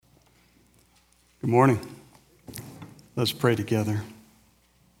Good morning. Let's pray together.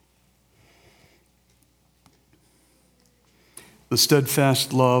 The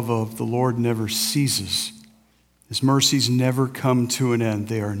steadfast love of the Lord never ceases. His mercies never come to an end.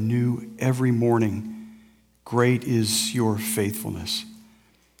 They are new every morning. Great is your faithfulness.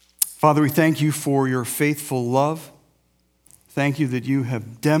 Father, we thank you for your faithful love. Thank you that you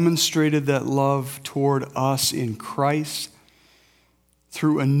have demonstrated that love toward us in Christ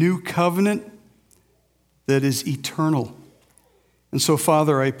through a new covenant that is eternal. And so,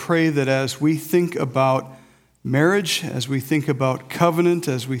 Father, I pray that as we think about marriage, as we think about covenant,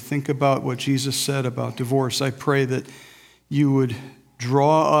 as we think about what Jesus said about divorce, I pray that you would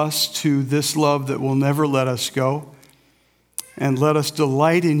draw us to this love that will never let us go, and let us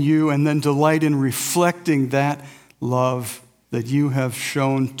delight in you, and then delight in reflecting that love that you have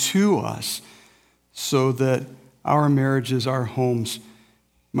shown to us, so that our marriages, our homes,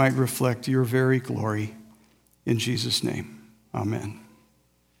 might reflect your very glory. In Jesus' name, amen.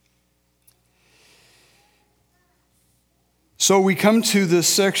 So we come to this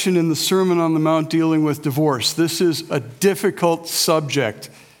section in the Sermon on the Mount dealing with divorce. This is a difficult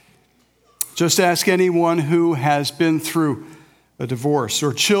subject. Just ask anyone who has been through a divorce,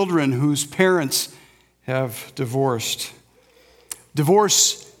 or children whose parents have divorced.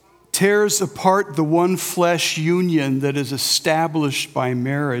 Divorce tears apart the one flesh union that is established by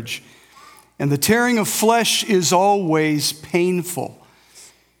marriage. And the tearing of flesh is always painful.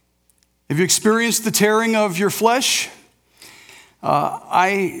 Have you experienced the tearing of your flesh?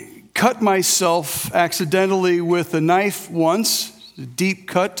 I cut myself accidentally with a knife once. A deep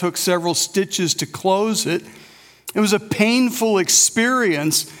cut, took several stitches to close it. It was a painful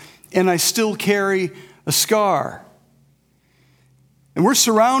experience, and I still carry a scar. And we're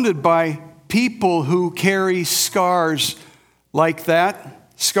surrounded by people who carry scars like that.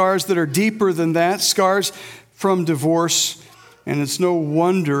 Scars that are deeper than that, scars from divorce. And it's no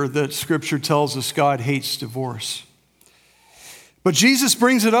wonder that Scripture tells us God hates divorce. But Jesus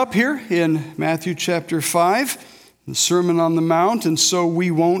brings it up here in Matthew chapter 5, the Sermon on the Mount, and so we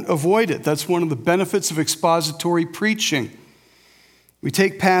won't avoid it. That's one of the benefits of expository preaching. We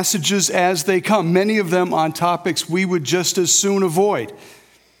take passages as they come, many of them on topics we would just as soon avoid.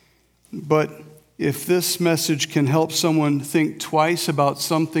 But if this message can help someone think twice about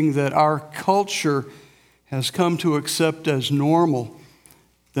something that our culture has come to accept as normal,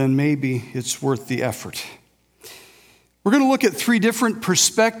 then maybe it's worth the effort. We're going to look at three different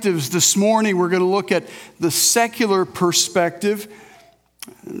perspectives this morning. We're going to look at the secular perspective,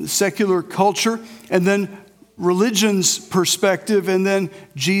 secular culture, and then religion's perspective, and then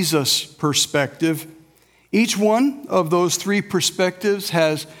Jesus' perspective. Each one of those three perspectives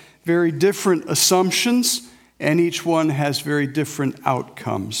has very different assumptions, and each one has very different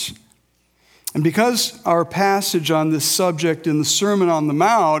outcomes. And because our passage on this subject in the Sermon on the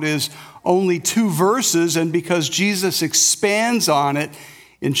Mount is only 2 verses, and because Jesus expands on it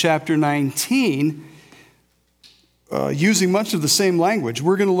in chapter 19, using much of the same language,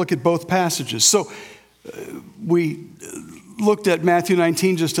 we're going to look at both passages. So we looked at Matthew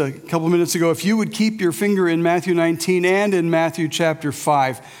 19 just a couple minutes ago. If you would keep your finger in Matthew 19 and in Matthew chapter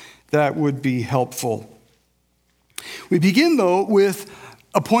 5, that would be helpful. We begin, though, with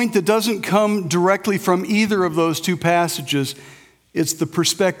a point that doesn't come directly from either of those 2 passages. It's the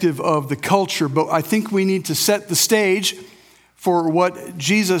perspective of the culture. But I think we need to set the stage for what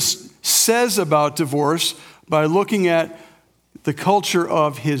Jesus says about divorce by looking at the culture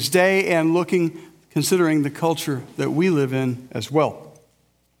of his day and considering the culture that we live in as well.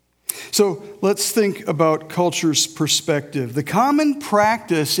 So let's think about culture's perspective. The common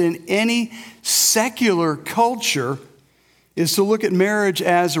practice in any secular culture is to look at marriage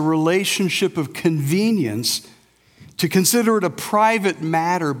as a relationship of convenience, to consider it a private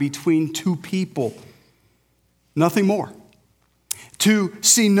matter between 2 people, nothing more. To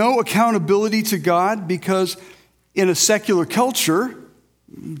see no accountability to God because in a secular culture,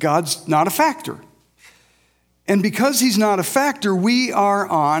 God's not a factor. And because he's not a factor, we are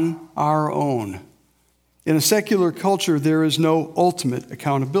on our own. In a secular culture, there is no ultimate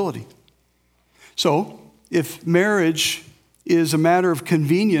accountability. So, if marriage is a matter of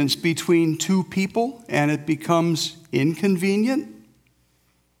convenience between 2 people and it becomes inconvenient,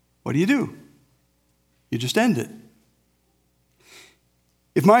 what do? You just end it.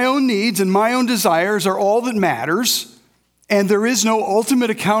 If my own needs and my own desires are all that matters and there is no ultimate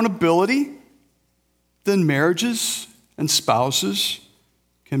accountability, then marriages and spouses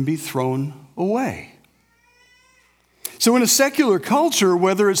can be thrown away. So in a secular culture,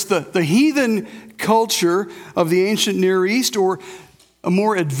 whether it's the heathen culture of the ancient Near East or a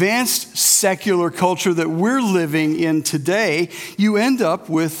more advanced secular culture that we're living in today, you end up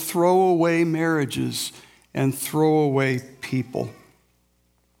with throwaway marriages and throwaway people.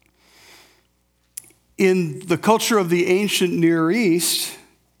 In the culture of the ancient Near East,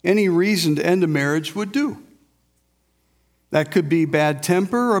 any reason to end a marriage would do. That could be bad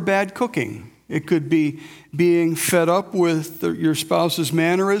temper or bad cooking. It could be being fed up with your spouse's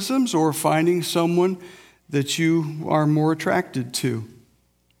mannerisms or finding someone that you are more attracted to.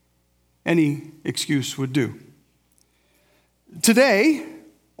 Any excuse would do. Today,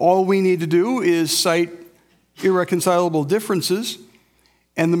 all we need to do is cite irreconcilable differences,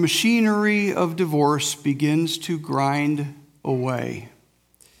 and the machinery of divorce begins to grind away.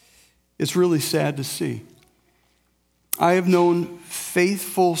 It's really sad to see. I have known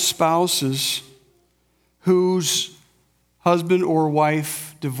faithful spouses whose husband or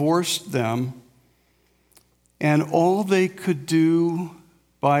wife divorced them, and all they could do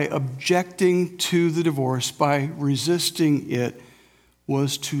by objecting to the divorce, by resisting it,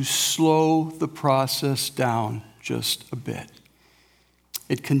 was to slow the process down just a bit.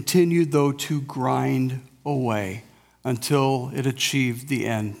 It continued, though, to grind away until it achieved the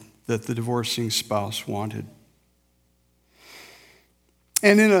end that the divorcing spouse wanted.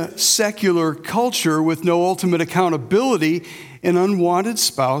 And in a secular culture with no ultimate accountability, an unwanted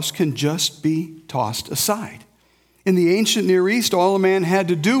spouse can just be tossed aside. In the ancient Near East, all a man had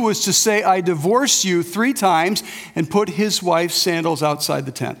to do was to say, "I divorce you," 3 times and put his wife's sandals outside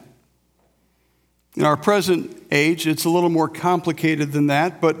the tent. In our present age, it's a little more complicated than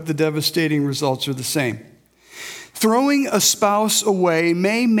that, but the devastating results are the same. Throwing a spouse away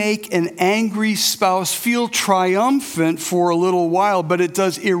may make an angry spouse feel triumphant for a little while, but it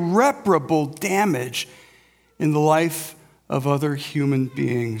does irreparable damage in the life of other human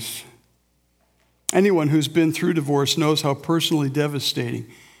beings. Anyone who's been through divorce knows how personally devastating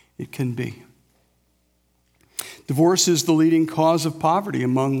it can be. Divorce is the leading cause of poverty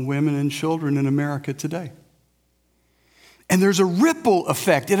among women and children in America today. And there's a ripple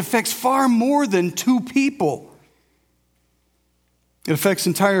effect. It affects far more than 2 people. It affects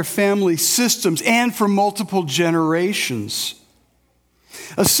entire family systems and for multiple generations.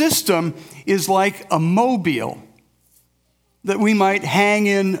 A system is like a mobile that we might hang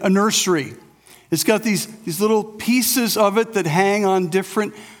in a nursery. It's got these little pieces of it that hang on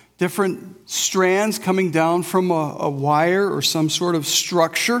different strands coming down from a wire or some sort of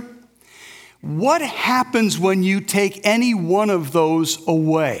structure. What happens when you take any one of those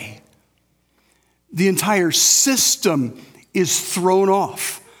away? The entire system is thrown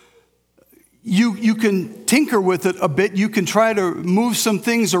off. You can tinker with it a bit. You can try to move some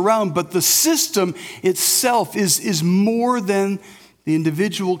things around, but the system itself is more than the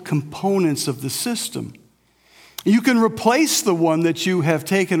individual components of the system. You can replace the one that you have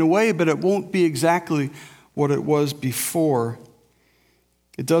taken away, but it won't be exactly what it was before.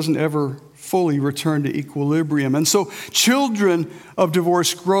 It doesn't ever fully return to equilibrium. And so children of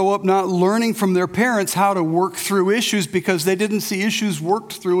divorce grow up not learning from their parents how to work through issues because they didn't see issues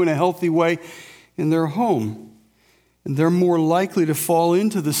worked through in a healthy way in their home. And they're more likely to fall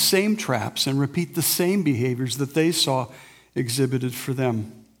into the same traps and repeat the same behaviors that they saw exhibited for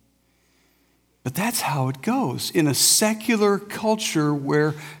them. But that's how it goes in a secular culture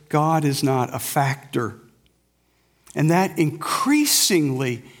where God is not a factor. And that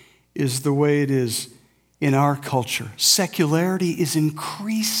increasingly is the way it is in our culture. Secularity is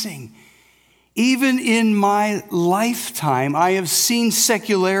increasing. Even in my lifetime, I have seen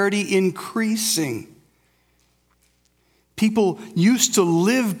secularity increasing. People used to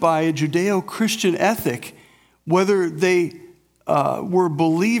live by a Judeo-Christian ethic, whether they were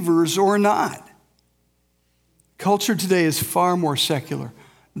believers or not. Culture today is far more secular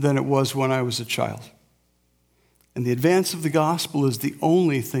than it was when I was a child. And the advance of the gospel is the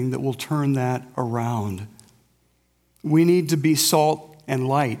only thing that will turn that around. We need to be salt and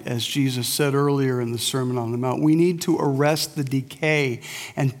light, as Jesus said earlier in the Sermon on the Mount. We need to arrest the decay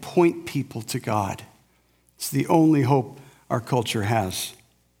and point people to God. It's the only hope our culture has.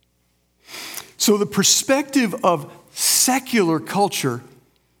 So the perspective of secular culture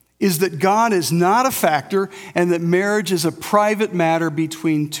is that God is not a factor and that marriage is a private matter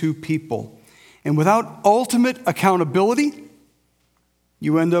between 2 people. And without ultimate accountability,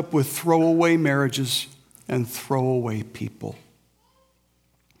 you end up with throwaway marriages and throwaway people.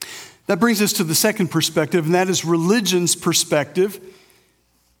 That brings us to the second perspective, and that is religion's perspective.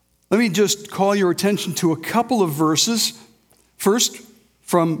 Let me just call your attention to a couple of verses. First,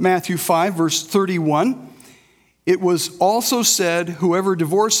 from Matthew 5, verse 31. It was also said, "Whoever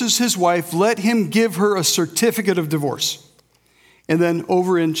divorces his wife, let him give her a certificate of divorce. And then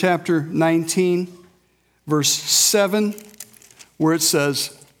over in chapter 19, verse 7, where it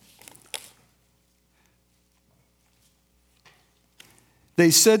says, they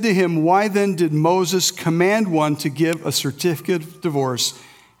said to him, "Why then did Moses command one to give a certificate of divorce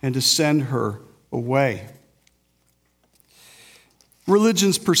and to send her away?"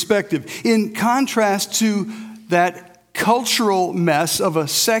 Religion's perspective. In contrast to that cultural mess of a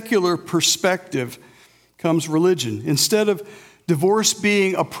secular perspective comes religion. Instead of divorce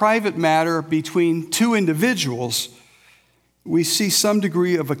being a private matter between two individuals, we see some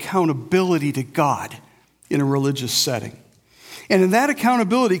degree of accountability to God in a religious setting. And in that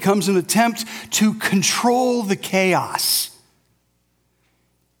accountability comes an attempt to control the chaos.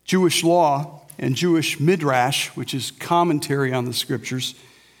 Jewish law and Jewish midrash, which is commentary on the scriptures,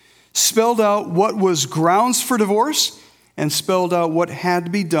 spelled out what was grounds for divorce and spelled out what had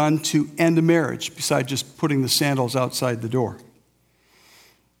to be done to end a marriage, besides just putting the sandals outside the door.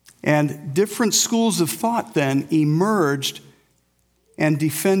 And different schools of thought then emerged and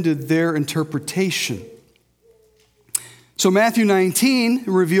defended their interpretation. So Matthew 19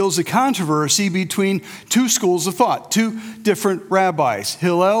 reveals a controversy between two schools of thought, two different rabbis,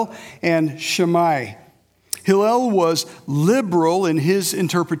 Hillel and Shammai. Hillel was liberal in his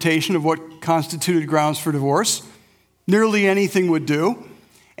interpretation of what constituted grounds for divorce. Nearly anything would do.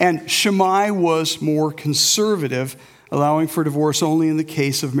 And Shammai was more conservative, allowing for divorce only in the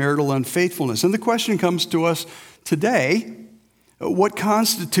case of marital unfaithfulness. And the question comes to us today, what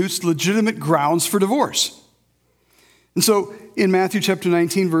constitutes legitimate grounds for divorce? And so in Matthew chapter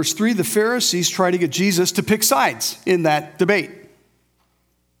 19, verse 3, the Pharisees try to get Jesus to pick sides in that debate.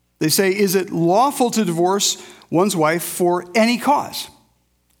 They say, is it lawful to divorce one's wife for any cause?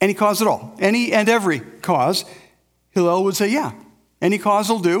 Any cause at all? Any and every cause? Hillel would say, yeah, any cause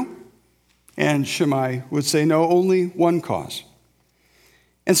will do. And Shammai would say, no, only one cause.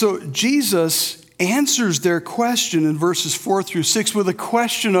 And so Jesus answers their question in verses 4 through 6 with a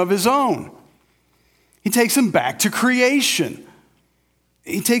question of his own. He takes them back to creation.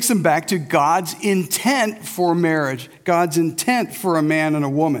 He takes them back to God's intent for marriage, God's intent for a man and a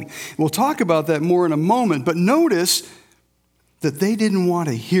woman. We'll talk about that more in a moment, but notice that they didn't want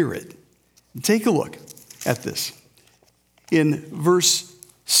to hear it. Take a look at this. In verse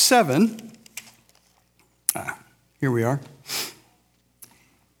 7, here we are.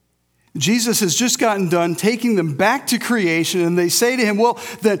 Jesus has just gotten done taking them back to creation, and they say to him, well,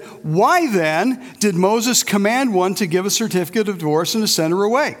 then why then did Moses command one to give a certificate of divorce and to send her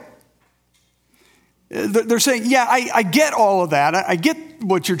away? They're saying, yeah, I get all of that. I get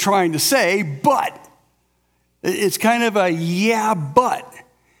what you're trying to say, but it's kind of a yeah, but.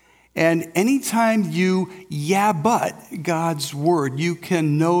 And anytime you yeah, but God's word, you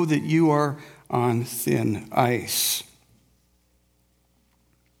can know that you are on thin ice.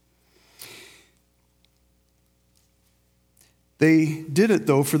 They did it,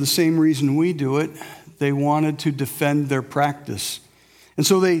 though, for the same reason we do it. They wanted to defend their practice. And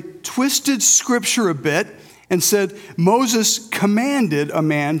so they twisted Scripture a bit and said Moses commanded a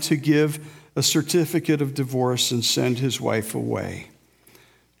man to give a certificate of divorce and send his wife away.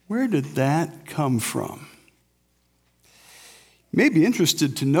 Where did that come from? You may be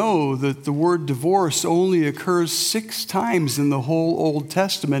interested to know that the word divorce only occurs 6 times in the whole Old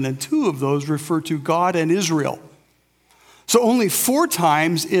Testament, and 2 of those refer to God and Israel. So only 4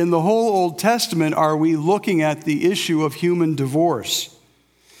 times in the whole Old Testament are we looking at the issue of human divorce.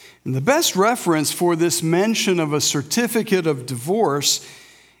 And the best reference for this mention of a certificate of divorce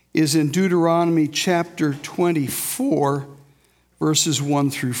is in Deuteronomy chapter 24, verses 1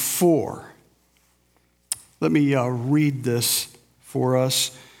 through 4. Let me read this for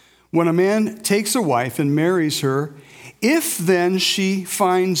us. When a man takes a wife and marries her, if then she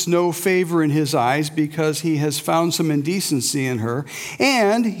finds no favor in his eyes because he has found some indecency in her,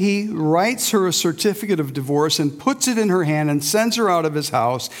 and he writes her a certificate of divorce and puts it in her hand and sends her out of his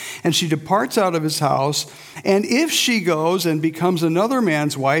house, and she departs out of his house, and if she goes and becomes another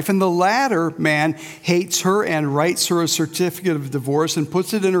man's wife, and the latter man hates her and writes her a certificate of divorce and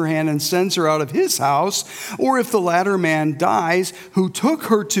puts it in her hand and sends her out of his house, or if the latter man dies who took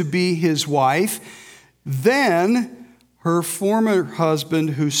her to be his wife, then her former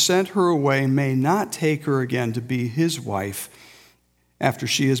husband who sent her away may not take her again to be his wife after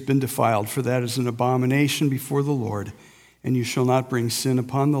she has been defiled, for that is an abomination before the Lord, and you shall not bring sin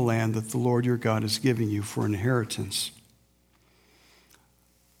upon the land that the Lord your God is giving you for inheritance.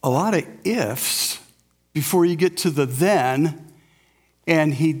 A lot of ifs before you get to the then,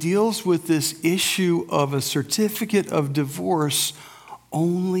 and he deals with this issue of a certificate of divorce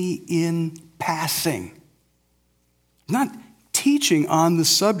only in passing. Not teaching on the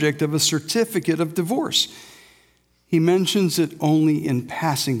subject of a certificate of divorce. He mentions it only in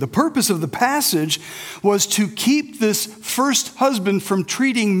passing. The purpose of the passage was to keep this first husband from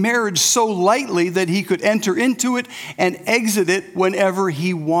treating marriage so lightly that he could enter into it and exit it whenever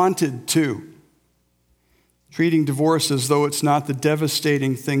he wanted to. Treating divorce as though it's not the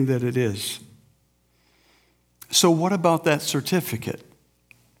devastating thing that it is. So what about that certificate?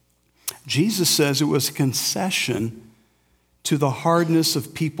 Jesus says it was a concession to the hardness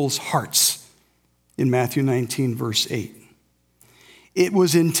of people's hearts in Matthew 19, verse 8. It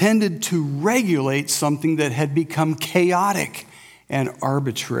was intended to regulate something that had become chaotic and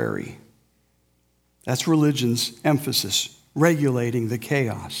arbitrary. That's religion's emphasis, regulating the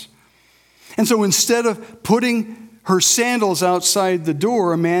chaos. And so instead of putting her sandals outside the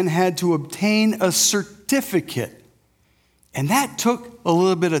door, a man had to obtain a certificate. And that took a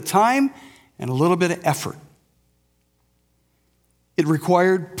little bit of time and a little bit of effort. It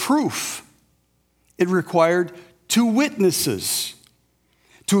required proof. It required 2 witnesses.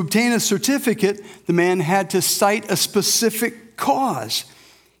 To obtain a certificate, the man had to cite a specific cause.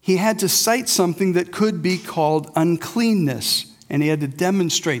 He had to cite something that could be called uncleanness, and he had to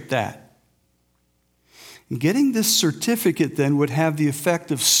demonstrate that. And getting this certificate then would have the effect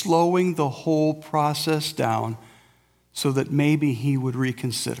of slowing the whole process down so that maybe he would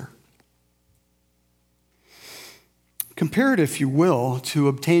reconsider. Compare it, if you will, to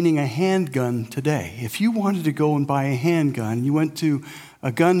obtaining a handgun today. If you wanted to go and buy a handgun, you went to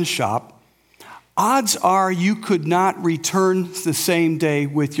a gun shop, odds are you could not return the same day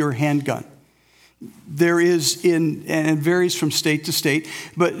with your handgun. There is, and it varies from state to state,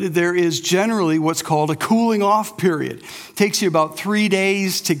 but there is generally what's called a cooling off period. It takes you about 3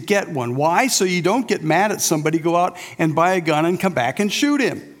 days to get one. Why? So you don't get mad at somebody, go out and buy a gun and come back and shoot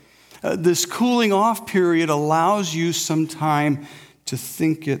him. This cooling off period allows you some time to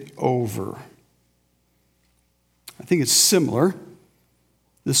think it over. I think it's similar.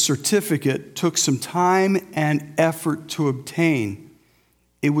 The certificate took some time and effort to obtain.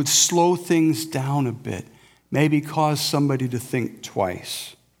 It would slow things down a bit, maybe cause somebody to think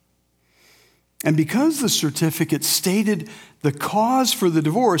twice. And because the certificate stated the cause for the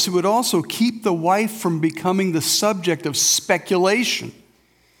divorce, it would also keep the wife from becoming the subject of speculation.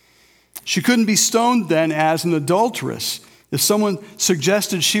 She couldn't be stoned then as an adulteress. If someone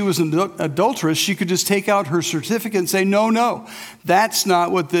suggested she was an adulteress, she could just take out her certificate and say, no, that's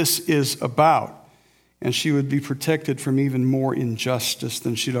not what this is about. And she would be protected from even more injustice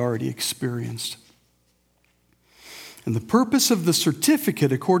than she'd already experienced. And the purpose of the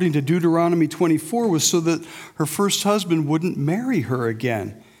certificate, according to Deuteronomy 24, was so that her first husband wouldn't marry her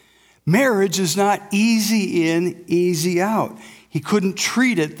again. Marriage is not easy in, easy out. He couldn't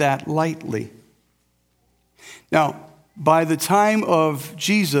treat it that lightly. Now, by the time of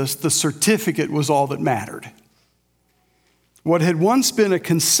Jesus, the certificate was all that mattered. What had once been a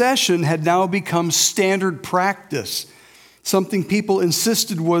concession had now become standard practice, something people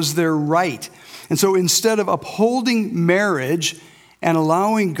insisted was their right. And so instead of upholding marriage and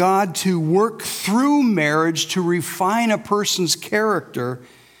allowing God to work through marriage to refine a person's character,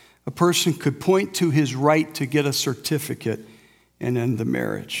 a person could point to his right to get a certificate and end the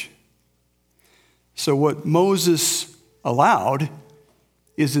marriage. So what Moses allowed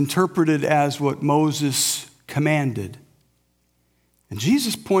is interpreted as what Moses commanded. And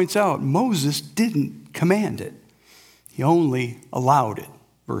Jesus points out Moses didn't command it. He only allowed it.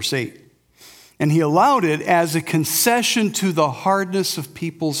 Verse 8. And he allowed it as a concession to the hardness of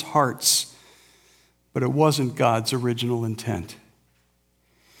people's hearts. But it wasn't God's original intent.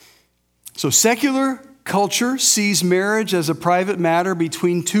 So secular culture sees marriage as a private matter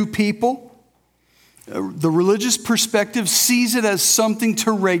between 2 people. The religious perspective sees it as something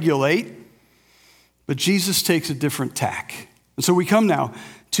to regulate. But Jesus takes a different tack. And so we come now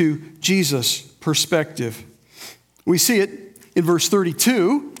to Jesus' perspective. We see it in verse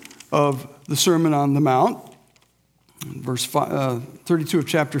 32 of the Sermon on the Mount, verse 32 of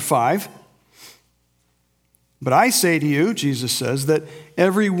chapter 5. But I say to you, Jesus says, that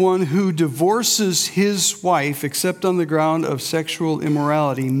everyone who divorces his wife, except on the ground of sexual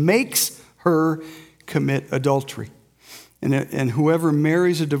immorality, makes her commit adultery. And whoever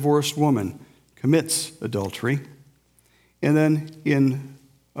marries a divorced woman commits adultery. And then in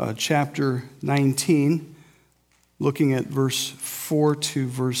chapter 19, looking at verse 4 to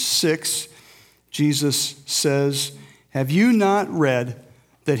verse 6, Jesus says, have you not read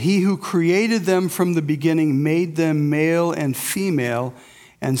that he who created them from the beginning made them male and female,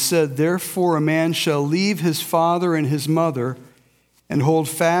 and said, therefore a man shall leave his father and his mother and hold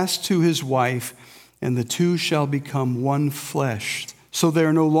fast to his wife, and the two shall become one flesh. So they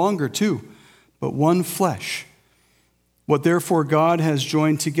are no longer two, but one flesh. What therefore God has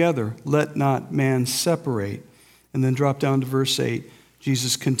joined together, let not man separate. And then drop down to verse 8.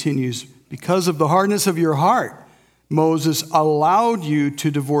 Jesus continues, because of the hardness of your heart, Moses allowed you to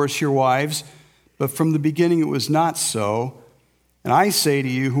divorce your wives, but from the beginning it was not so. And I say to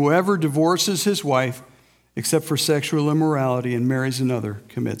you, whoever divorces his wife, except for sexual immorality, and marries another,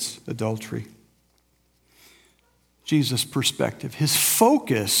 commits adultery. Jesus' perspective. His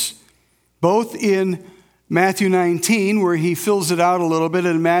focus, both in Matthew 19, where he fills it out a little bit,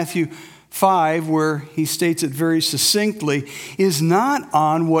 and Matthew 5, where he states it very succinctly, is not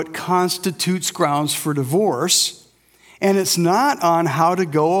on what constitutes grounds for divorce, and it's not on how to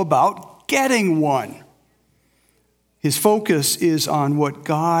go about getting one. His focus is on what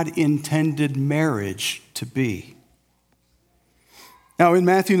God intended marriage to be. Now, in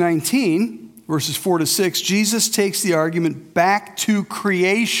Matthew 19, verses 4 to 6, Jesus takes the argument back to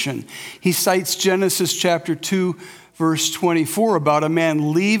creation. He cites Genesis chapter 2, verse 24, about a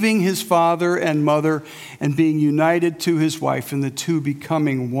man leaving his father and mother and being united to his wife, and the two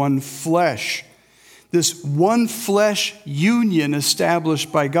becoming one flesh. This one flesh union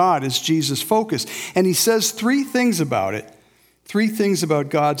established by God is Jesus' focus. And he says three things about it, three things about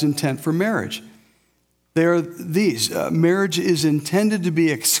God's intent for marriage. They are these. Marriage is intended to be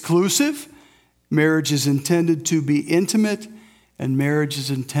exclusive, marriage is intended to be intimate, and marriage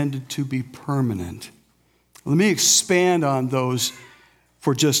is intended to be permanent. Let me expand on those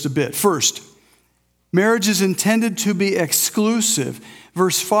for just a bit. First, marriage is intended to be exclusive.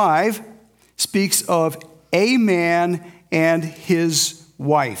 Verse 5 speaks of a man and his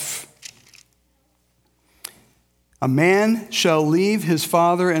wife. A man shall leave his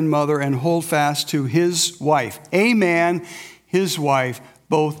father and mother and hold fast to his wife. A man, his wife,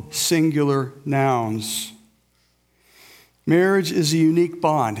 both singular nouns. Marriage is a unique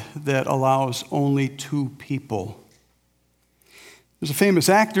bond that allows only two people. There's a famous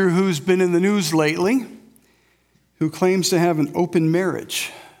actor who's been in the news lately who claims to have an open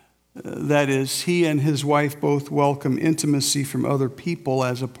marriage. That is, he and his wife both welcome intimacy from other people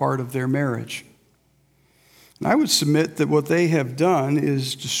as a part of their marriage. And I would submit that what they have done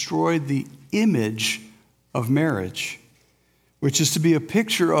is destroyed the image of marriage, which is to be a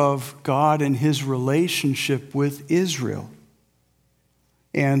picture of God and his relationship with Israel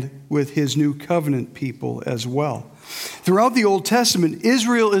and with his new covenant people as well. Throughout the Old Testament,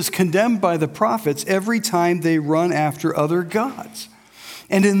 Israel is condemned by the prophets every time they run after other gods.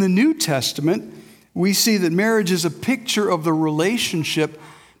 And in the New Testament, we see that marriage is a picture of the relationship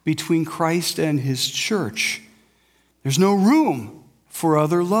between Christ and his church. There's no room for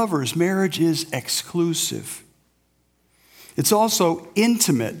other lovers. Marriage is exclusive. It's also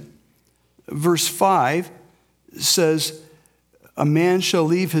intimate. Verse 5 says, a man shall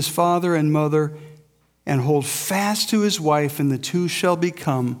leave his father and mother and hold fast to his wife, and the two shall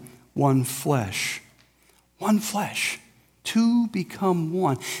become one flesh. One flesh. Two become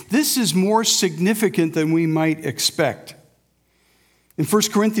one. This is more significant than we might expect. In 1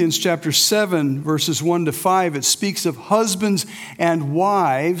 Corinthians chapter 7, verses 1 to 5, it speaks of husbands and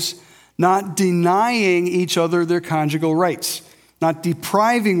wives not denying each other their conjugal rights, not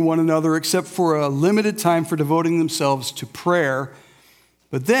depriving one another except for a limited time for devoting themselves to prayer.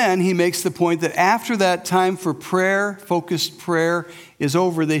 But then he makes the point that after that time for prayer, focused prayer, is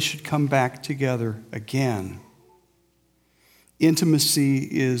over, they should come back together again. Intimacy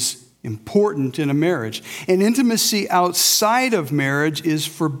is important in a marriage. And intimacy outside of marriage is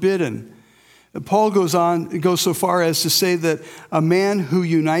forbidden. Paul goes so far as to say that a man who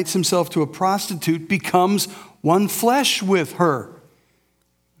unites himself to a prostitute becomes one flesh with her.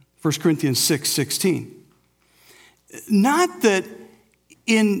 1 Corinthians 6:16. Not that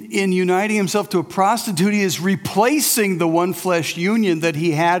in uniting himself to a prostitute, he is replacing the one flesh union that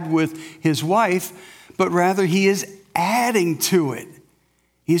he had with his wife, but rather he is adding to it.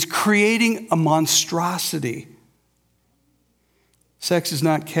 He's creating a monstrosity. Sex is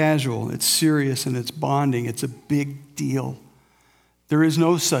not casual. It's serious and it's bonding. It's a big deal. There is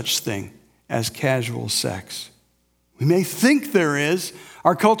no such thing as casual sex. We may think there is.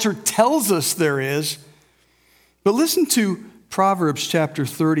 Our culture tells us there is. But listen to Proverbs chapter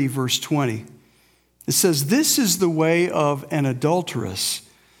 30, verse 20. It says, "This is the way of an adulteress.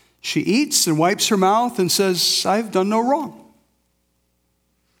 She eats and wipes her mouth and says, I've done no wrong."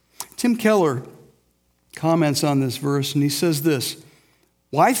 Tim Keller comments on this verse, and he says this: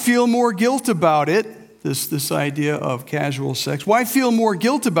 why feel more guilt about it, this idea of casual sex, why feel more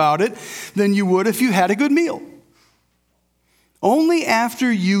guilt about it than you would if you had a good meal? Only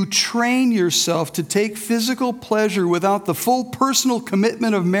after you train yourself to take physical pleasure without the full personal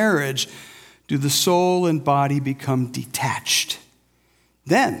commitment of marriage do the soul and body become detached.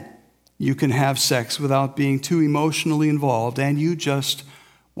 Then you can have sex without being too emotionally involved, and you just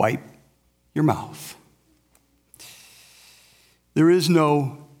wipe your mouth. There is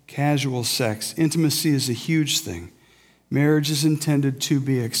no casual sex. Intimacy is a huge thing. Marriage is intended to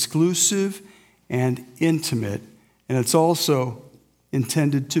be exclusive and intimate, and it's also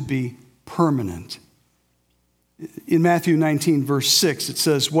intended to be permanent. In Matthew 19, verse 6, it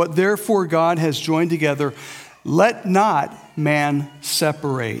says, "What therefore God has joined together, let not man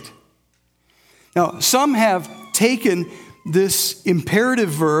separate." Now, some have taken this imperative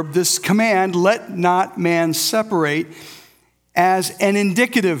verb, this command, "let not man separate," as an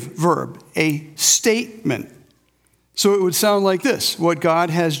indicative verb, a statement. So it would sound like this: what God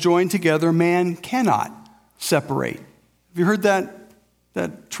has joined together, man cannot separate. Have you heard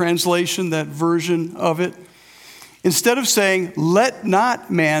that translation, that version of it? Instead of saying, "let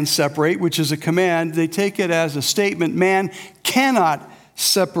not man separate," which is a command, they take it as a statement: man cannot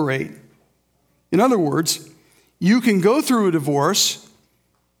separate. In other words, you can go through a divorce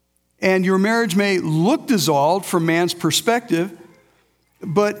and your marriage may look dissolved from man's perspective,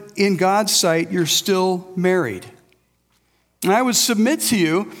 but in God's sight, you're still married. And I would submit to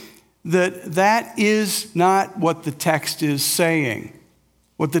you that that is not what the text is saying.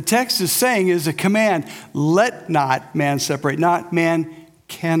 What the text is saying is a command: let not man separate, not man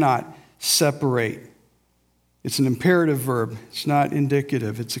cannot separate. It's an imperative verb. It's not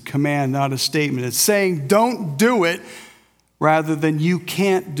indicative. It's a command, not a statement. It's saying don't do it rather than you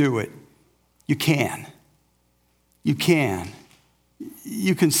can't do it. You can. You can.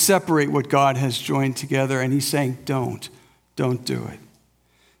 You can separate what God has joined together, and he's saying don't do it.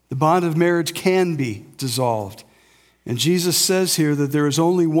 The bond of marriage can be dissolved. And Jesus says here that there is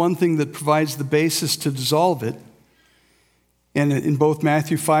only one thing that provides the basis to dissolve it. And in both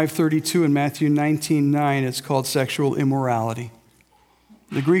Matthew 5:32 and Matthew 19:9, it's called sexual immorality.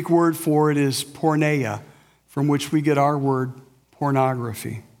 The Greek word for it is porneia, from which we get our word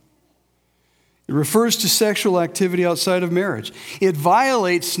pornography. It refers to sexual activity outside of marriage. It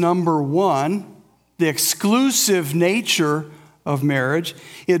violates, number one, the exclusive nature of marriage.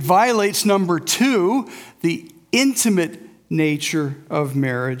 It violates, number two, the intimate nature of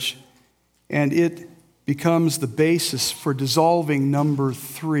marriage. And it becomes the basis for dissolving, number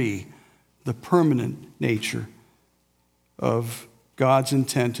three, the permanent nature of God's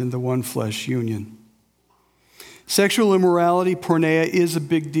intent in the one flesh union. Sexual immorality, porneia, is a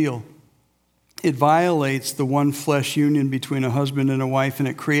big deal. It violates the one flesh union between a husband and a wife, and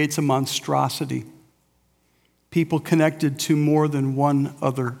it creates a monstrosity. People connected to more than one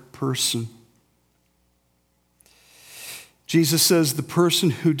other person. Jesus says the person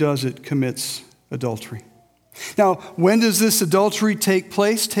who does it commits adultery. Now, when does this adultery take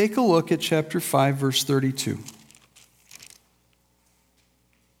place? Take a look at chapter 5, verse 32.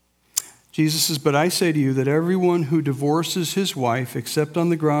 Jesus says, "But I say to you that everyone who divorces his wife, except on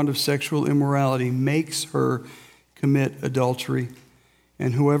the ground of sexual immorality, makes her commit adultery.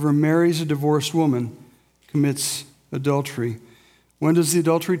 And whoever marries a divorced woman commits adultery." When does the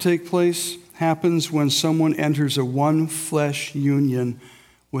adultery take place? Happens when someone enters a one flesh union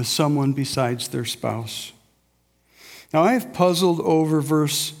with someone besides their spouse. Now, I have puzzled over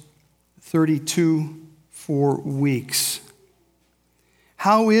verse 32 for weeks.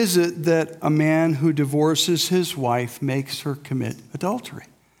 How is it that a man who divorces his wife makes her commit adultery?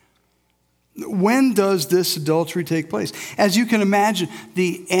 When does this adultery take place? As you can imagine,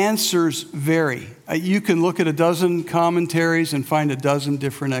 the answers vary. You can look at a dozen commentaries and find a dozen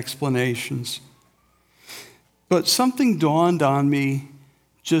different explanations. But something dawned on me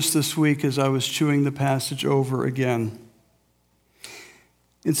just this week as I was chewing the passage over again.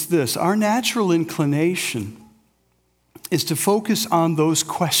 It's this: our natural inclination is to focus on those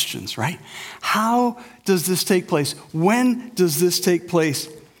questions, right? How does this take place? When does this take place?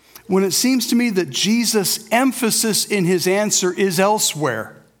 When it seems to me that Jesus' emphasis in his answer is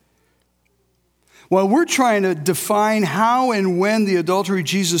elsewhere. While we're trying to define how and when the adultery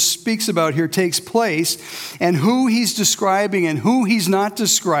Jesus speaks about here takes place, and who he's describing and who he's not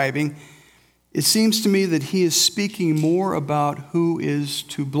describing, it seems to me that he is speaking more about who is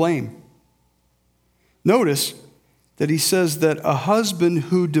to blame. Notice that he says that a husband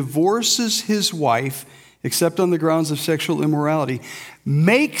who divorces his wife, except on the grounds of sexual immorality,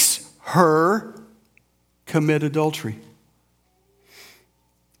 makes her commit adultery.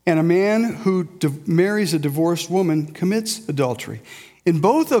 And a man who marries a divorced woman commits adultery. In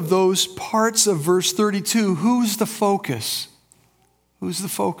both of those parts of verse 32, who's the focus? Who's the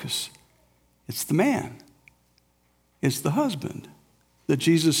focus? It's the man. It's the husband that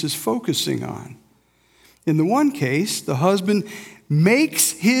Jesus is focusing on. In the one case, the husband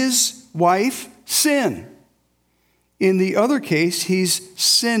makes his wife sin. In the other case, he's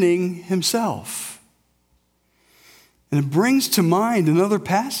sinning himself. And it brings to mind another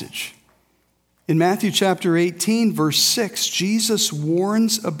passage. In Matthew chapter 18, verse 6, Jesus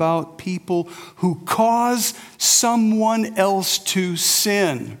warns about people who cause someone else to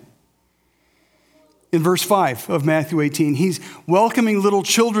sin. In verse 5 of Matthew 18, he's welcoming little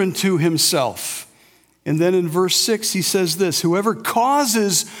children to himself. And then in verse 6, he says this, whoever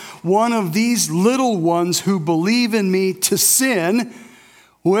causes one of these little ones who believe in me to sin,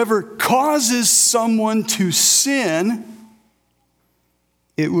 whoever causes someone to sin,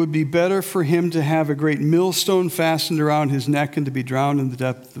 it would be better for him to have a great millstone fastened around his neck and to be drowned in the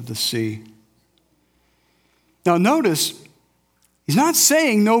depth of the sea. Now notice, he's not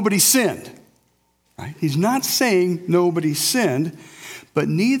saying nobody sinned. Right? He's not saying nobody sinned, but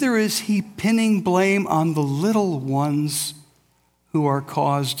neither is he pinning blame on the little ones who are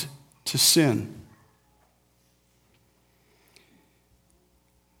caused to sin.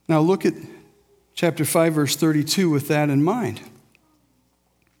 Now look at chapter 5, verse 32 with that in mind.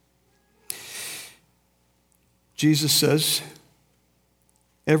 Jesus says,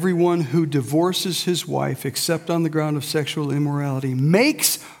 everyone who divorces his wife except on the ground of sexual immorality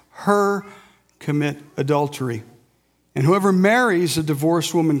makes her commit adultery. And whoever marries a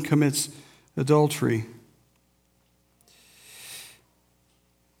divorced woman commits adultery.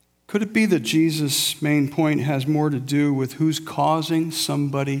 Could it be that Jesus' main point has more to do with who's causing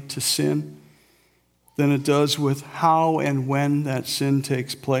somebody to sin than it does with how and when that sin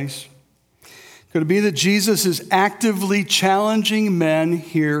takes place? Could it be that Jesus is actively challenging men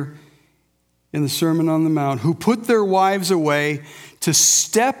here in the Sermon on the Mount who put their wives away to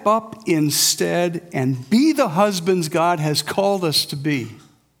step up instead and be the husbands God has called us to be?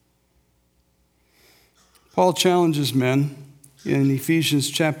 Paul challenges men in Ephesians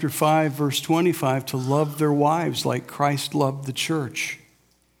chapter 5, verse 25, to love their wives like Christ loved the church.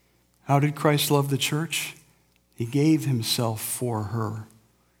 How did Christ love the church? He gave himself for her,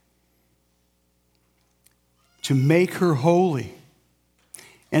 to make her holy,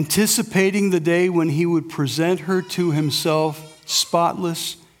 anticipating the day when he would present her to himself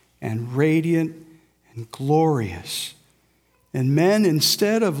spotless and radiant and glorious. And men,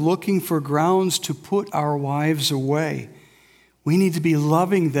 instead of looking for grounds to put our wives away, we need to be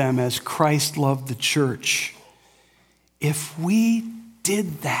loving them as Christ loved the church. If we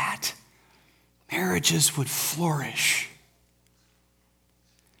did that, marriages would flourish.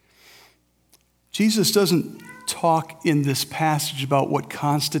 Jesus doesn't talk in this passage about what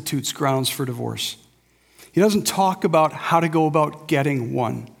constitutes grounds for divorce. He doesn't talk about how to go about getting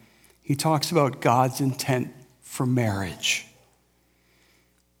one. He talks about God's intent for marriage.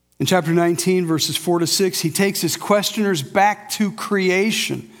 In chapter 19, verses 4 to 6, he takes his questioners back to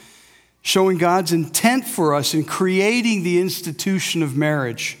creation, showing God's intent for us in creating the institution of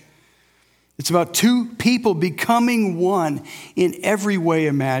marriage. It's about two people becoming one in every way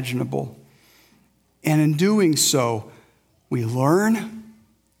imaginable. And in doing so, we learn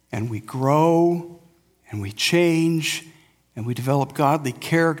and we grow and we change and we develop godly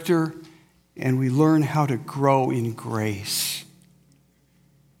character and we learn how to grow in grace.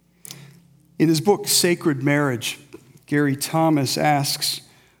 In his book, Sacred Marriage, Gary Thomas asks,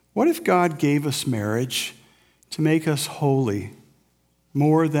 what if God gave us marriage to make us holy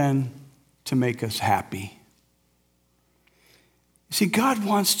more than to make us happy? See, God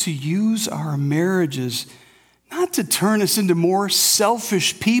wants to use our marriages not to turn us into more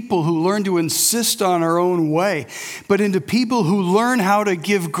selfish people who learn to insist on our own way, but into people who learn how to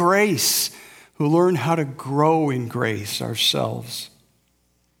give grace, who learn how to grow in grace ourselves.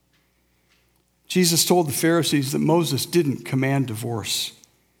 Jesus told the Pharisees that Moses didn't command divorce.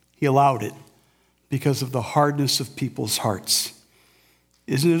 He allowed it because of the hardness of people's hearts.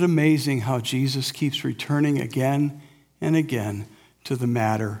 Isn't it amazing how Jesus keeps returning again and again to the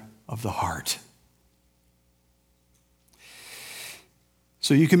matter of the heart?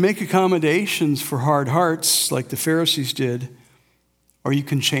 So you can make accommodations for hard hearts like the Pharisees did, or you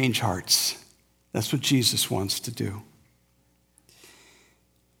can change hearts. That's what Jesus wants to do.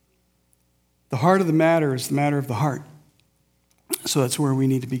 The heart of the matter is the matter of the heart. So that's where we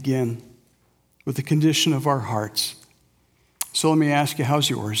need to begin, with the condition of our hearts. So let me ask you, how's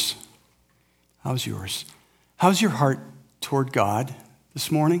yours? How's yours? How's your heart toward God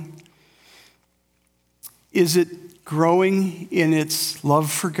this morning? Is it growing in its love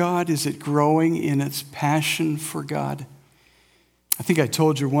for God? Is it growing in its passion for God? I think I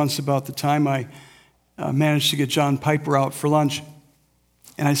told you once about the time I managed to get John Piper out for lunch.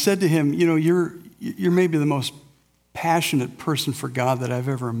 And I said to him, you're maybe the most passionate person for God that I've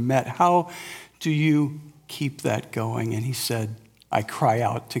ever met. How do you keep that going? And he said, I cry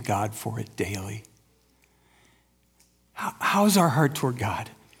out to God for it daily. How's our heart toward God?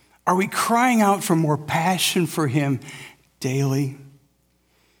 Are we crying out for more passion for him daily?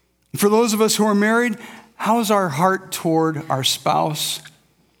 For those of us who are married, how's our heart toward our spouse?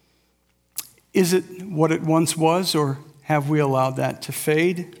 Is it what it once was, or have we allowed that to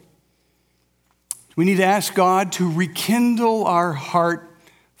fade? We need to ask God to rekindle our heart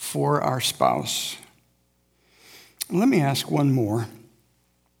for our spouse. Let me ask one more.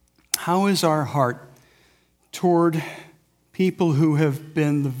 How is our heart toward people who have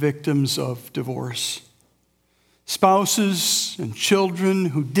been the victims of divorce? Spouses and children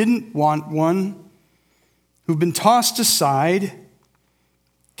who didn't want one, who've been tossed aside.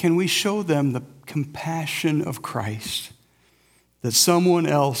 Can we show them the compassion of Christ that someone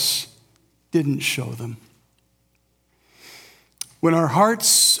else didn't show them? When our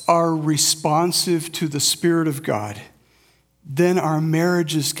hearts are responsive to the Spirit of God, then our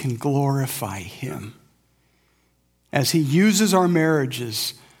marriages can glorify him as he uses our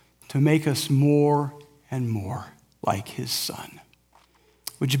marriages to make us more and more like his Son.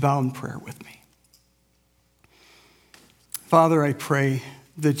 Would you bow in prayer with me? Father, I pray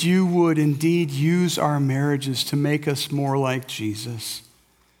that you would indeed use our marriages to make us more like Jesus.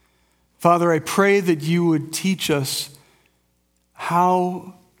 Father, I pray that you would teach us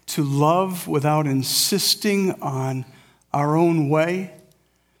how to love without insisting on our own way,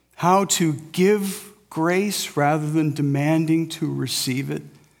 how to give grace rather than demanding to receive it,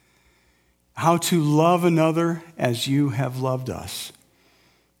 how to love another as you have loved us.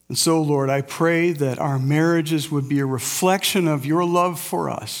 And so, Lord, I pray that our marriages would be a reflection of your love for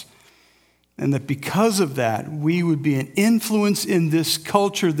us, and that because of that, we would be an influence in this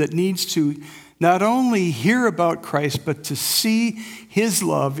culture that needs to not only hear about Christ, but to see his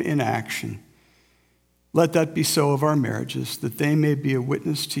love in action. Let that be so of our marriages, that they may be a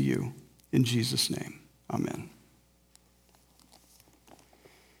witness to you. In Jesus' name, amen.